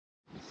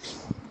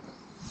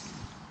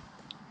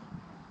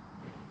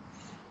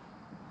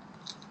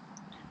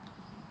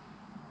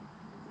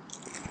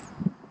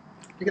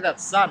Look at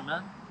that sun,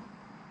 man.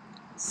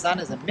 The sun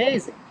is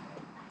amazing.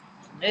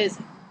 It's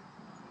amazing.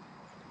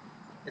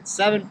 It's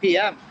 7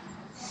 p.m.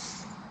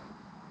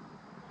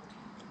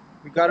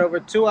 We got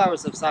over 2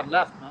 hours of sun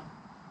left, man.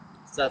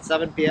 It's at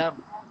 7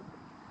 p.m.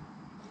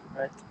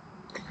 Right?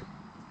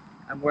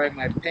 I'm wearing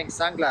my pink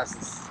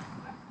sunglasses.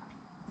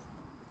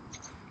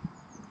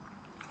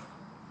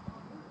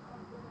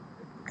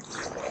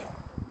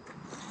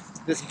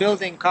 This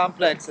building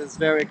complex is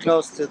very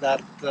close to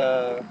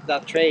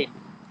that train.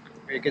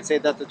 Or you could say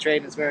that the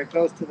train is very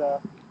close to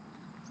the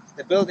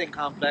building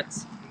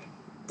complex.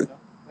 You know?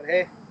 But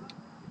hey,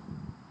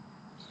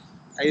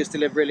 I used to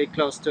live really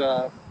close to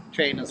a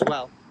train as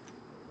well.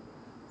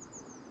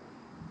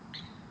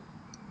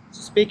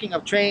 So speaking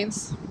of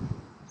trains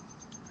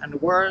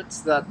and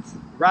words that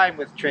rhyme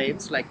with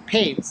trains, like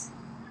pains,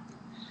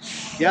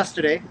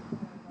 yesterday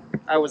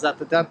I was at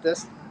the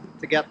dentist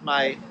to get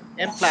my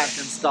implant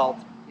installed,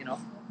 you know.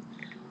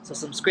 So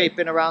some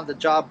scraping around the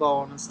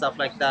jawbone and stuff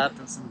like that,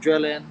 and some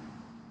drilling,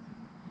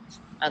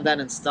 and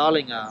then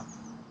installing a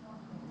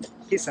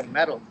piece of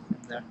metal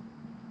in there.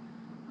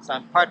 So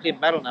I'm partly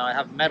metal now, I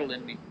have metal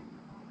in me.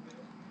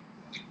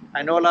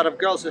 I know a lot of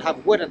girls who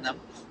have wood in them,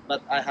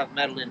 but I have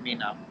metal in me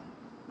now.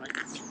 Right?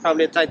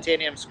 Probably a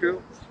titanium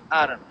screw,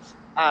 I don't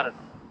know.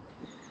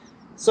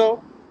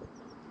 So,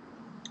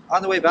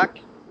 on the way back,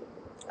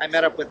 I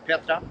met up with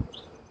Petra,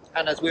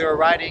 and as we were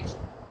riding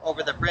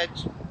over the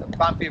bridge, the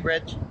bumpy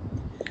bridge,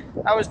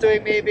 I was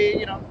doing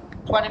maybe,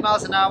 20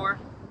 miles an hour.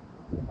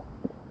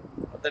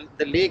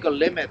 The legal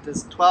limit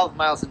is 12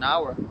 miles an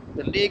hour.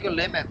 The legal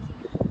limit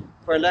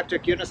for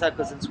electric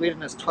unicycles in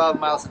Sweden is 12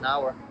 miles an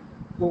hour.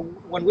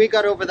 When we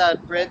got over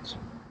that bridge,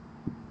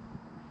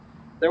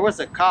 there was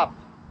a cop.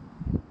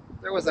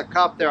 There was a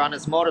cop there on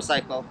his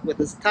motorcycle with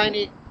his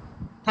tiny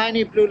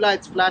blue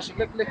lights flashing.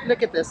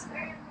 Look at this.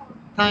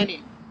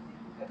 Tiny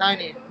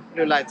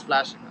blue lights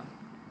flashing.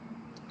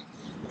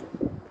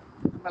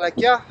 I'm like,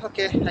 yeah,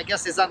 okay, I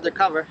guess he's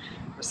undercover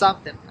or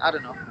something. I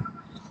don't know.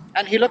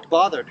 And he looked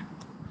bothered.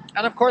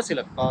 And of course he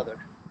looked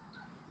bothered.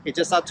 He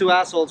just saw two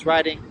assholes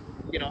riding,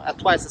 at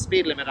twice the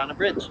speed limit on a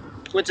bridge,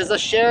 which is a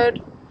shared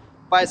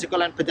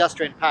bicycle and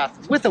pedestrian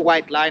path with a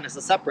white line as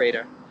a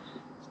separator.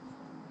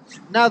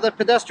 Now that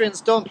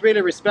pedestrians don't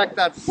really respect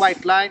that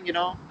white line,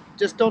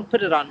 just don't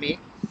put it on me.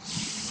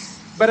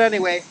 But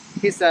anyway,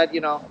 he said,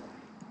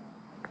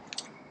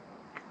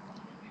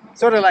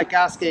 sort of like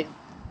asking,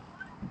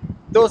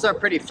 those are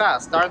pretty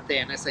fast, aren't they?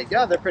 And I said,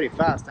 yeah, they're pretty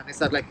fast. And he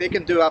said, like, they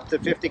can do up to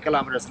 50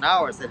 kilometers an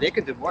hour. I said, they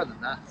can do more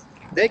than that.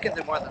 They can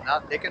do more than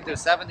that. They can do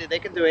 70, they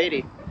can do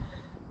 80,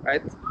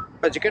 right?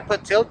 But you can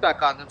put tilt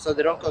back on them so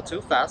they don't go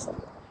too fast.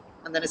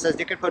 And then he says,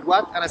 you can put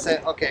what? And I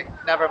say, okay,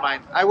 never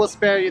mind. I will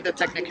spare you the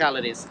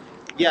technicalities.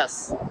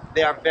 Yes,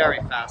 they are very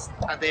fast,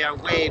 and they are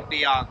way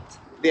beyond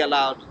the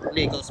allowed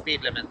legal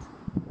speed limit.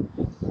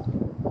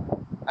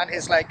 And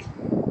he's like,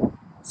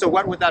 so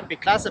what would that be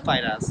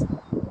classified as?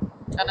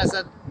 And I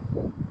said,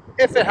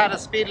 if it had a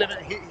speed limit,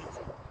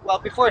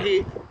 before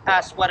he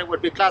asked what it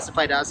would be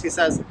classified as, he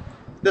says,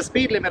 the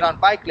speed limit on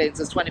bike lanes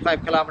is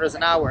 25 kilometers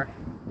an hour.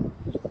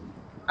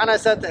 And I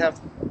said to him,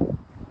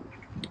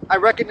 I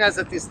recognize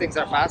that these things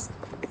are fast.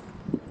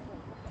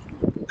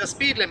 The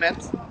speed limit,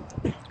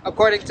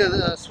 according to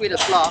the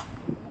Swedish law,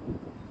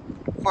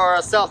 for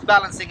a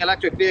self-balancing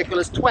electric vehicle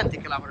is 20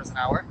 kilometers an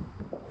hour.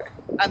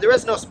 And there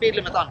is no speed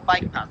limit on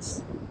bike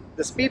paths.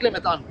 The speed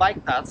limit on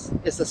bike paths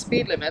is the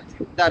speed limit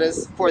that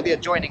is for the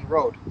adjoining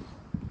road.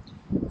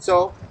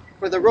 So,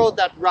 for the road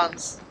that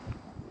runs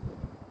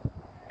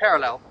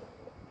parallel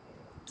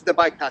to the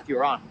bike path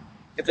you're on.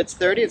 If it's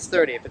 30, it's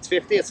 30. If it's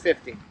 50, it's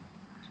 50.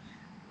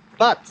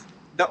 But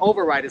the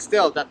override is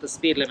still that the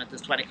speed limit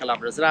is 20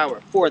 kilometers an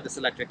hour for this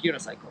electric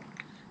unicycle.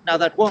 Now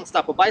that won't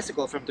stop a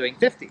bicycle from doing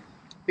 50,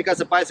 because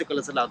a bicycle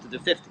is allowed to do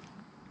 50.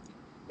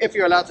 If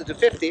you're allowed to do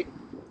 50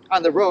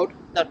 on the road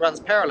that runs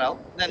parallel,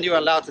 then you're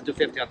allowed to do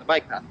 50 on the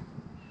bike path.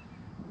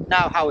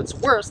 Now how it's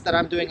worse that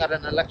I'm doing on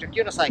an electric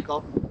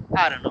unicycle,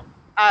 I don't know.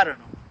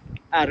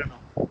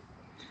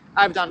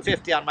 I've done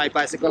 50 on my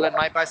bicycle, and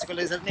my bicycle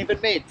isn't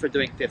even made for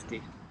doing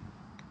 50.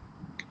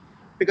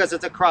 Because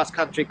it's a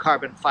cross-country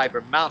carbon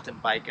fiber mountain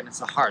bike, and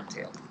it's a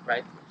hardtail,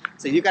 right?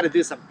 So you got to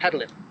do some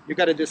pedaling.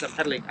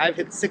 I've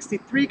hit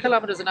 63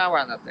 kilometers an hour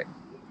on that thing.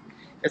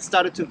 It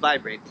started to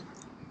vibrate.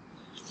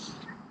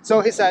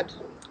 So he said,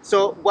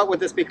 so what would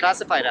this be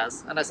classified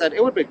as? And I said,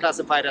 it would be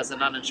classified as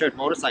an uninsured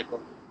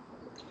motorcycle.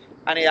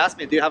 And he asked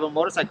me, do you have a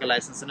motorcycle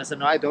license? And I said,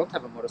 no, I don't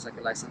have a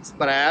motorcycle license,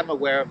 but I am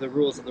aware of the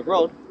rules of the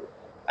road,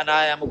 and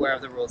I am aware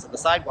of the rules of the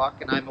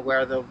sidewalk, and I'm aware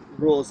of the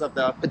rules of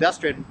the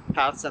pedestrian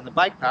paths and the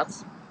bike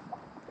paths,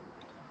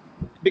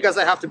 because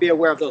I have to be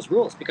aware of those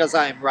rules, because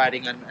I am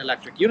riding an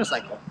electric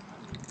unicycle.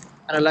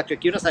 An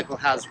electric unicycle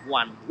has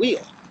one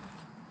wheel,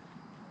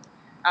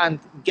 and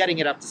getting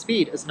it up to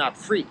speed is not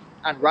free,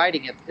 and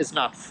riding it is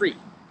not free.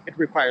 It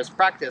requires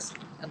practice,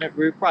 and it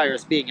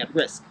requires being at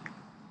risk.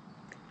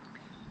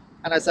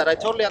 And I said, I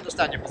totally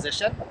understand your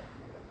position.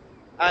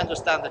 I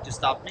understand that you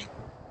stopped me.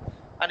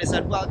 And he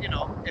said, well,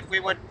 if we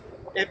would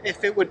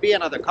If it would be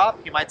another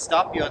cop, he might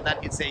stop you and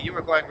then he'd say you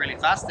were going really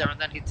fast there, and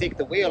then he'd take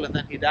the wheel and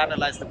then he'd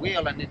analyze the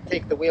wheel and he'd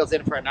take the wheels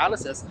in for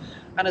analysis.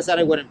 And I said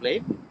I wouldn't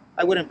blame you.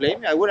 I wouldn't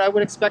blame you. I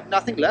would expect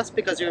nothing less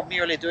because you're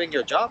merely doing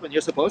your job and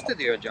you're supposed to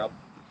do your job.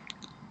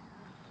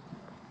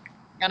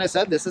 And I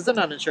said this is an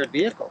uninsured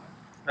vehicle,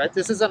 right?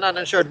 This is an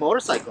uninsured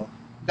motorcycle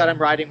that I'm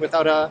riding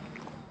without a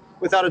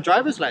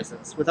driver's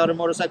license, without a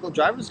motorcycle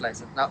driver's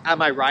license. Now,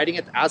 am I riding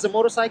it as a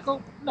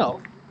motorcycle?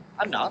 No,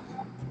 I'm not.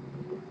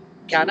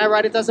 Can I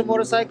ride it as a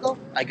motorcycle?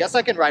 I guess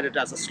I can ride it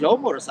as a slow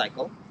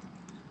motorcycle.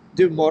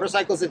 Do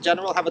motorcycles in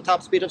general have a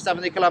top speed of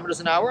 70 kilometers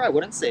an hour? I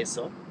wouldn't say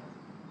so.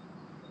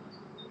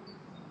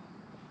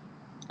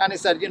 And he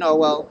said, you know,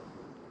 well,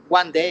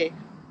 one day,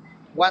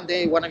 one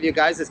of you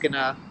guys is going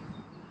to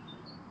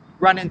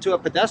run into a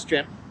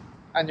pedestrian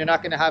and you're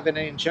not going to have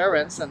any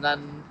insurance, and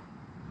then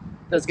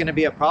there's going to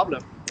be a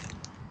problem.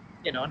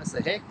 You know, and I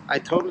said, hey, I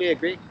totally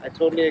agree. I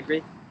totally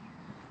agree.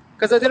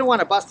 Because I didn't want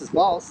to bust his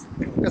balls.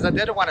 Because I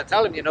didn't want to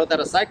tell him, you know, that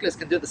a cyclist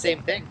can do the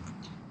same thing.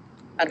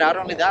 And not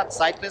only that,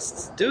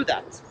 cyclists do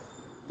that.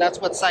 That's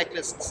what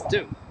cyclists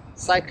do.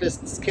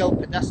 Cyclists kill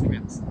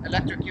pedestrians.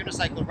 Electric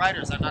unicycle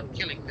riders are not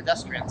killing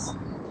pedestrians.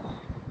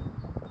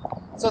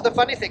 So the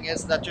funny thing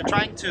is that you're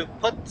trying to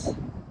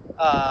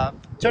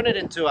turn it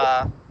into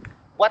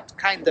what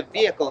kind of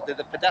vehicle did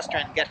the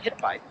pedestrian get hit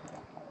by?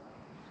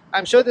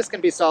 I'm sure this can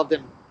be solved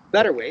in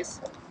better ways.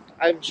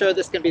 I'm sure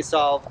this can be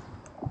solved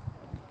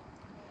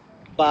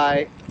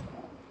by...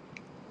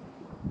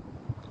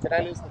 Did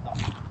I lose the dog?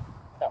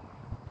 No.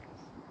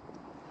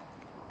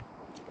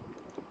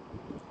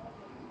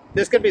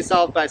 This can be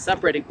solved by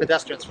separating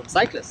pedestrians from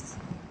cyclists.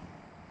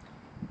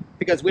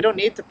 Because we don't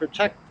need to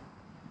protect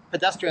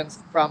pedestrians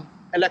from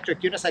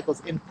electric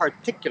unicycles in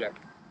particular.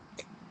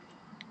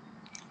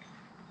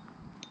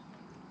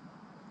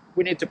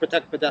 We need to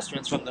protect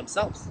pedestrians from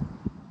themselves.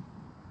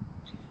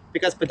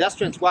 Because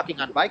pedestrians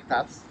walking on bike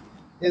paths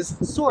is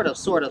sort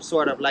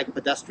of like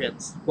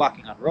pedestrians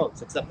walking on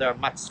roads, except they are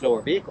much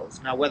slower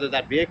vehicles. Now, whether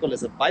that vehicle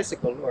is a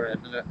bicycle or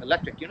an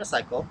electric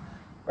unicycle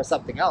or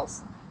something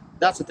else,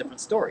 that's a different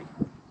story.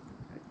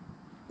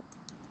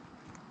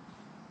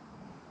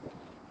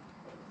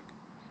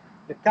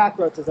 The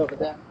cockroach is over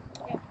there.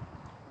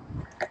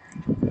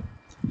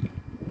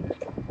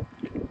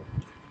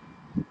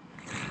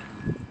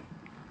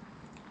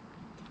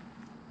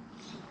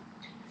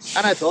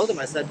 And I told him,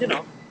 I said, you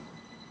know,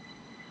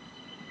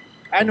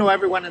 I know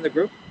everyone in the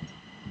group.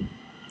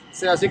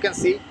 So as you can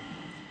see,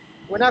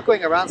 we're not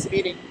going around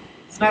speeding.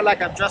 It's not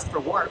like I'm dressed for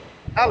work.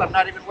 Hell, I'm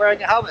not even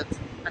wearing a helmet.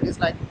 And he's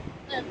like,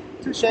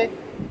 touche,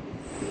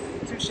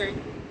 touche.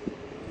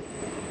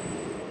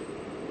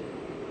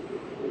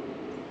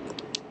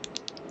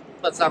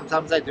 But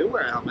sometimes I do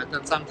wear a helmet,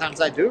 and sometimes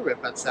I do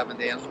rip at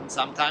 70, and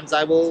sometimes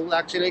I will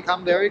actually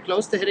come very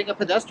close to hitting a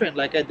pedestrian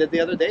like I did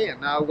the other day.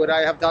 And now, would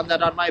I have done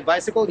that on my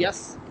bicycle?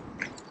 Yes,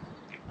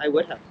 I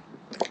would have.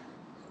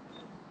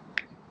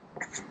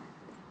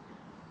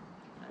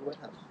 I would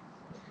have.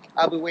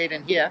 I'll be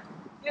waiting here.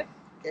 Yep.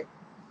 Okay.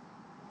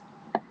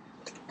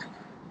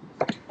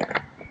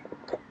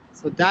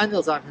 So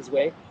Daniel's on his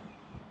way.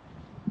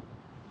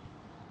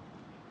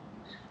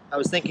 I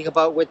was thinking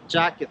about which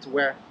jacket to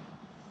wear.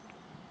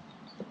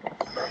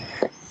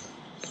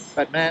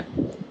 But man,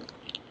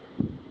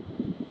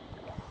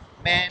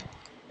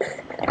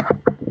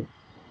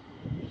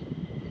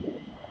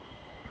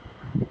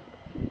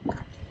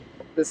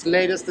 this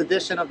latest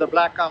edition of the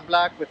Black on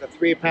Black with a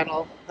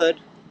 3-panel hood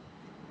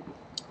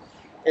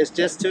is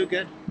just too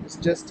good. It's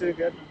just too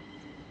good.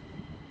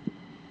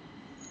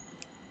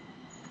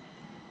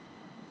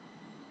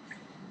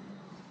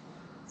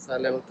 It's a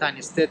little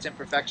tiny stitch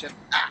imperfection.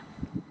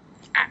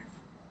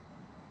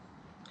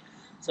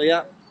 So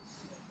yeah,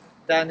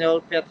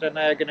 Daniel, Petra and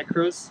I are gonna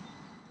cruise.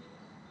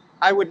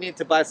 I would need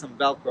to buy some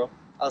Velcro.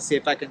 I'll see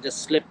if I can just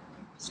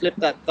slip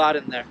that thought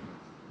in there.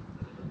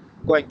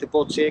 Going to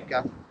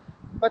Bolshevika.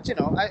 But you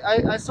know,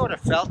 I sort of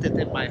felt it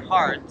in my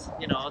heart,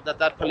 you know,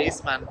 that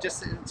policeman,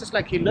 just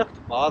like he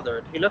looked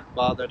bothered. He looked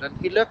bothered, and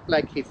he looked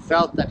like he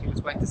felt that he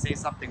was going to say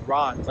something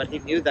wrong, but he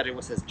knew that it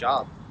was his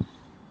job.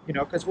 You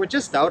know, because we're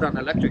just out on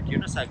electric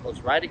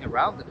unicycles riding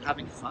around and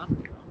having fun,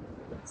 you know.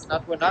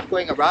 We're not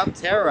going around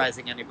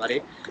terrorizing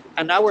anybody,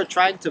 and now we're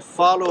trying to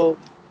follow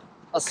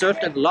a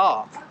certain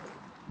law,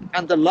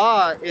 and the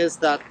law is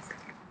that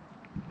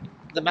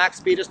the max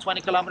speed is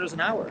 20 kilometers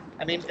an hour.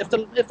 I mean, if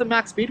the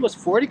max speed was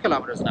 40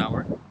 kilometers an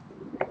hour,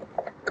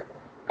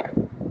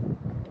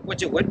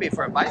 which it would be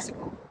for a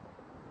bicycle,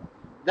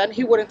 then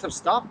he wouldn't have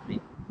stopped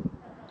me.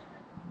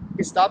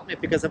 He stopped me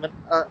because of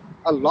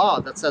a law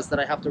that says that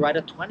I have to ride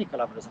at 20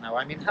 kilometers an hour.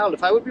 I mean, hell,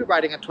 if I would be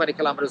riding at 20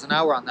 kilometers an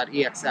hour on that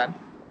EXN,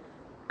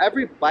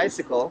 every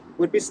bicycle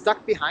would be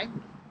stuck behind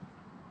me.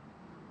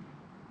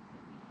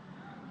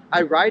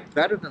 I ride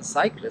better than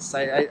cyclists.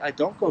 I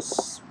don't go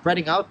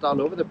spreading out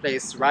all over the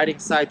place, riding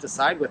side to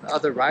side with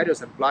other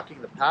riders and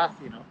blocking the path,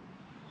 you know.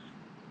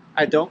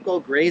 I don't go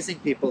grazing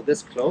people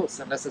this close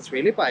unless it's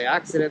really by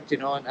accident, you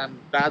know,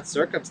 and bad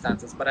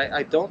circumstances, but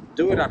I don't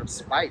do it out of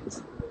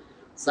spite.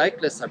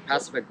 Cyclists are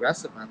passive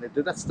aggressive, man. They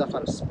do that stuff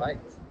out of spite.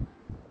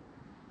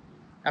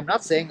 I'm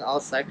not saying all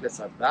cyclists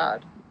are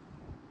bad,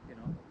 you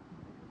know.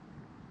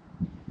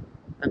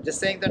 I'm just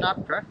saying they're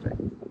not perfect.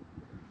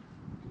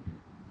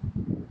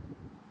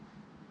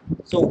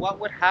 So what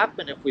would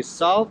happen if we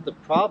solved the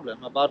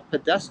problem about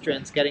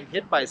pedestrians getting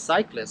hit by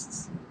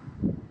cyclists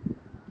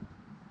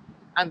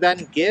and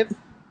then give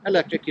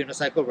electric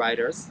unicycle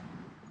riders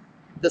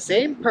the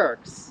same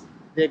perks,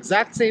 the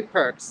exact same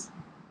perks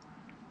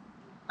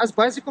as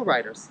bicycle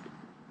riders?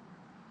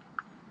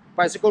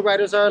 Bicycle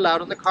riders are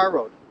allowed on the car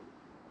road.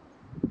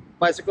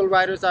 Bicycle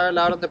riders are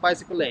allowed on the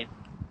bicycle lane.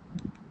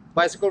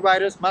 Bicycle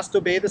riders must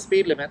obey the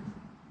speed limit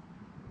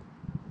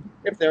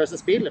if there is a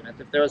speed limit.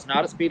 If there is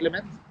not a speed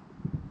limit,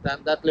 then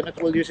that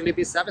limit will usually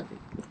be 70.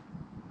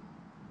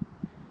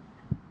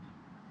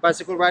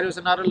 Bicycle riders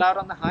are not allowed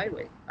on the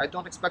highway. I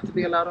don't expect to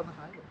be allowed on the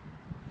highway.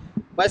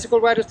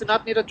 Bicycle riders do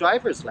not need a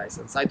driver's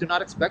license. I do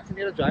not expect to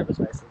need a driver's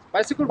license.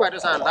 Bicycle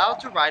riders are allowed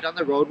to ride on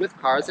the road with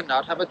cars and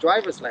not have a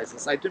driver's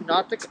license. I do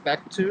not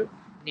expect to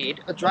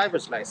need a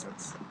driver's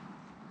license.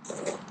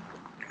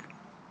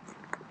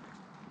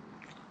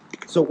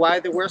 So why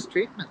the worst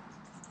treatment?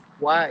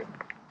 Why?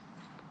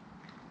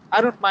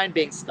 I don't mind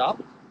being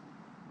stopped.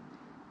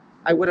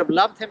 I would have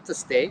loved him to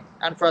stay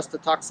and for us to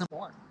talk some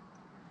more.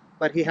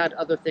 But he had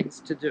other things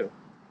to do.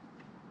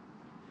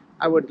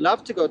 I would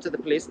love to go to the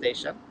police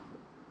station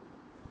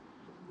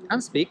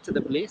and speak to the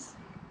police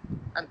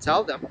and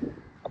tell them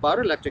about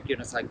electric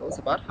unicycles,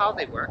 about how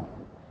they work,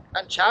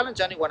 and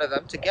challenge any one of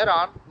them to get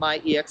on my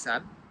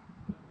EXN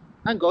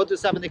and go do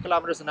 70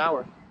 kilometers an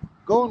hour.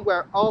 Go and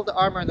wear all the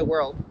armor in the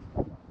world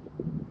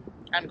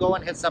and go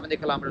and hit 70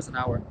 kilometers an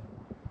hour.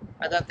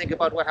 And then think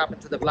about what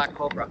happened to the Black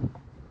Cobra,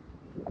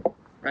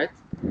 right?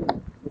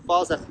 Who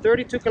falls at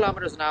 32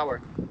 kilometers an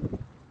hour,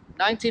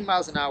 19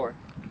 miles an hour,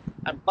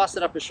 and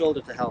busted up his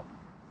shoulder to help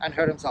and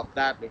hurt himself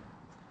badly.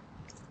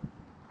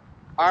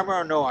 Armor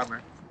or no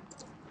armor,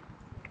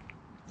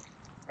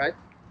 right?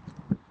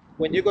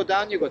 When you go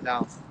down, you go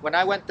down. When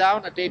I went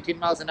down at 18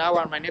 miles an hour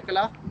on my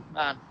Nikola,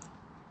 man,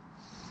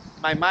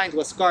 my mind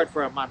was scarred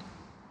for a month.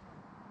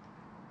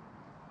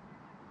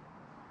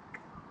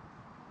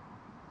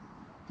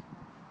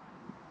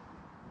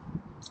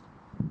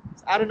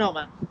 I don't know,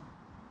 man.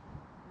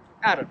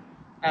 I don't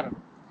know.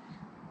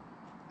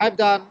 I've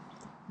done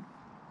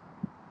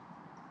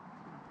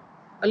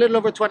a little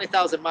over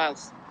 20,000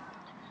 miles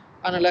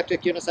on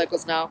electric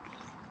unicycles now.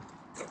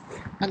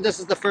 And this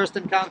is the first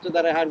encounter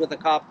that I had with a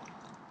cop,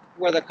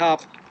 where the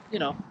cop, you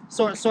know,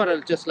 sort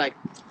of just like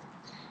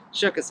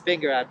shook his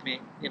finger at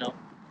me, you know.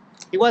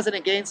 He wasn't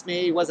against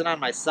me, he wasn't on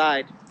my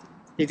side.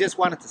 He just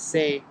wanted to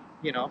say,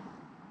 you know,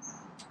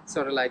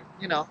 sort of like,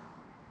 you know,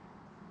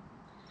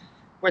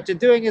 what you're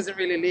doing isn't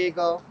really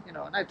legal, you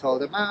know. And I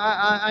told him,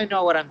 I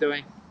know what I'm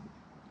doing.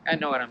 I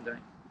know what I'm doing.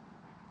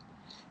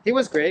 He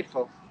was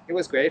grateful. He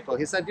was grateful.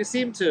 He said, you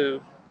seem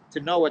to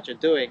know what you're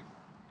doing.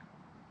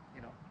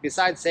 You know,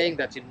 besides saying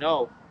that you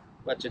know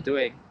what you're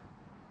doing,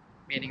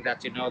 meaning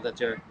that you know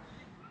that you're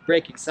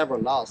breaking several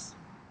laws,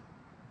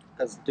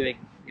 because doing,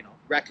 you know,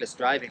 reckless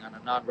driving on a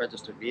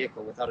non-registered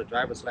vehicle without a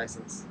driver's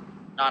license,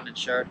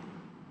 non-insured.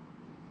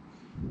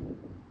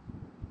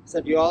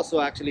 Said you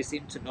also actually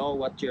seem to know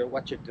what you're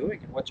doing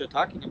and what you're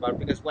talking about,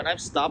 because when I've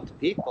stopped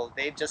people,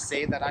 they just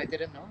say that I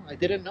didn't know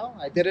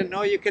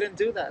you couldn't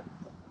do that.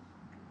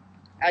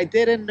 I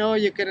didn't know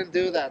you couldn't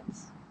do that.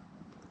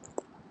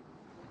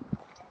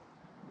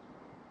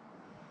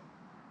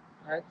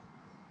 Right?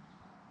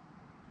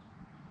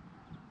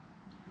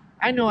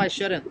 I know I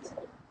shouldn't.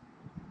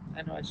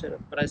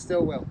 But I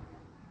still will.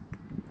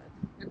 Right?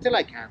 Until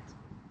I can't.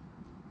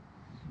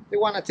 If they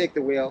want to take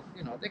the wheel,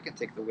 you know, they can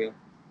take the wheel.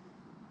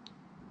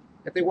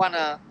 If they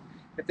wanna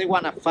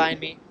fine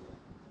me,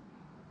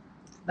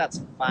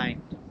 that's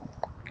fine.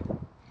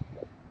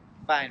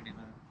 Fine me,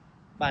 man.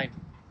 Fine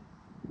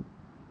me.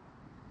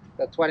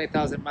 The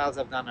 20,000 miles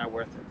I've done are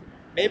worth it.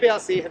 Maybe I'll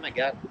see him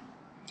again.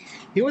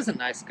 He was a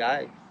nice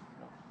guy, you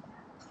know,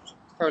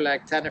 for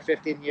like 10 or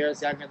 15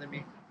 years younger than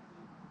me.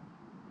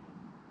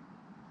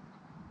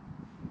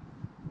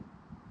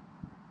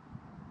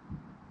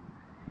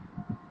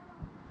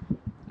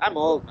 I'm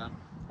old, man.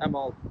 I'm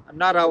old. I'm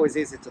not always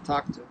easy to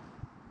talk to.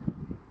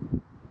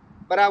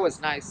 But I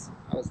was nice.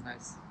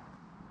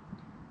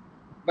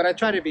 But I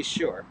try to be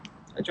sure.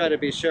 I try to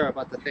be sure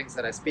about the things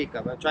that I speak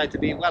of. I try to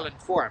be well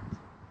informed.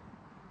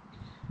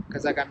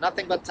 Because I got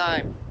nothing but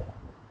time.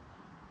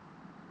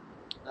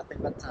 Nothing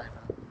but time,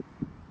 man.